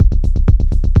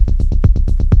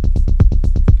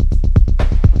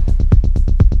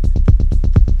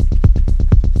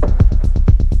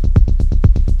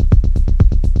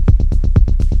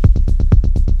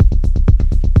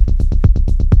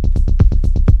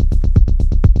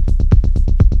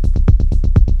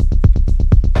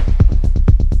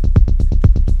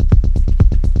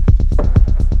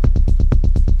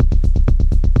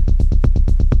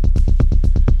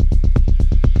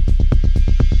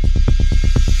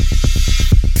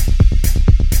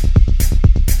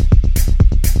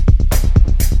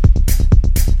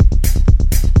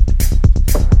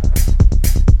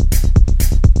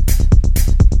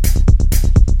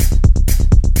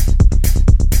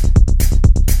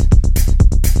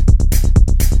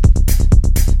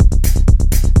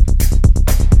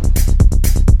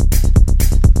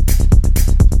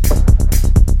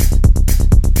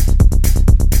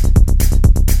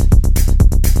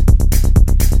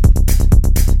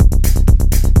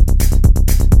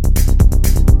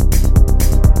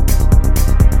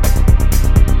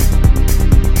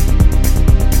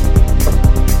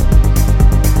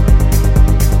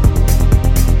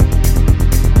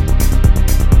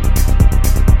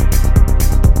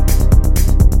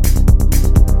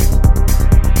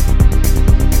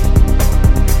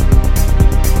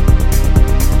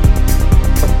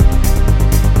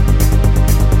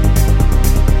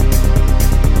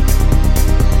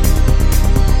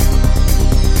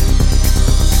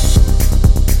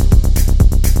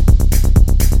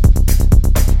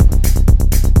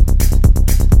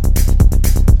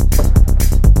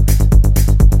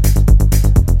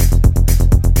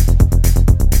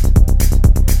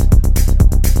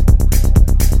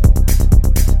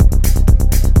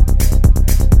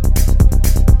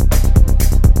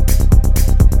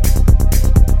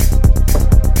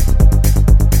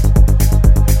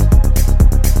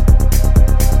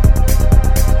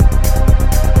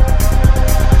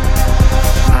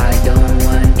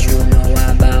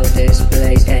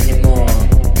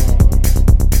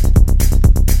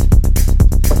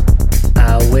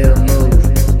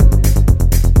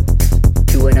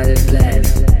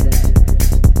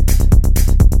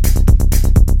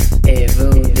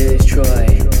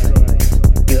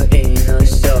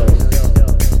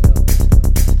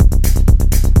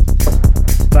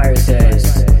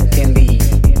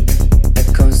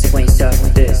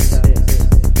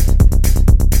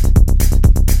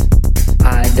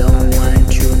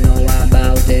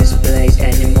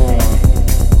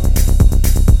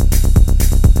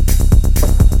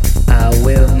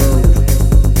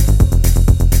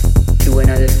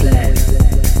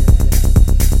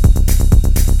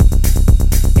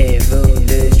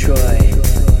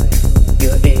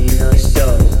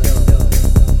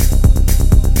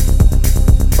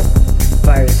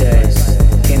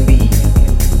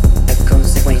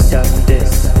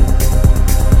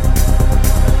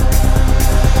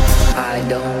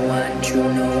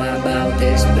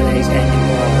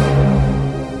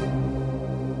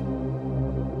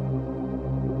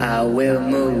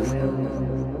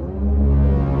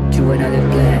another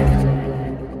planet.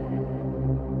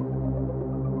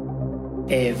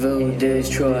 It will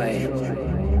destroy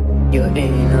your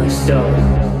inner soul.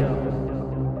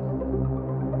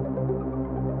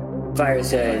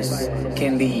 Viruses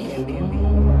can be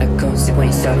a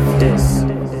consequence of this.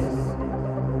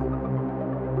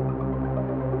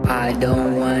 I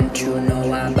don't want to know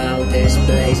about this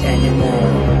place anymore.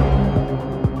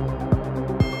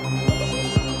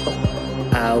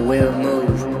 I will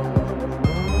move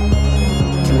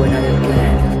to another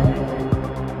planet.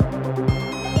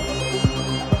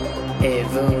 It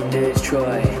will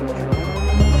destroy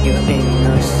your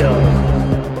inner soul.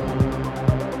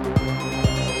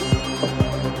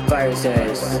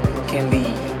 Viruses can be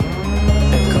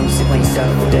a consequence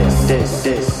of this.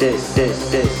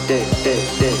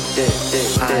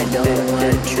 I don't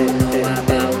want to know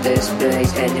about this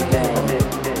place anymore.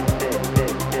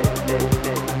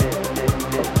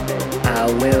 I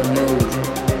will move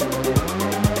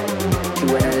to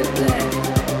another planet.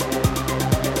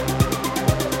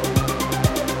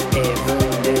 It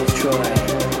will destroy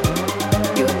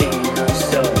your inner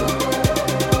soul.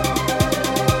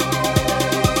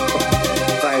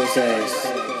 Viruses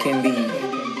can be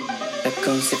a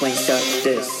consequence of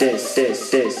this.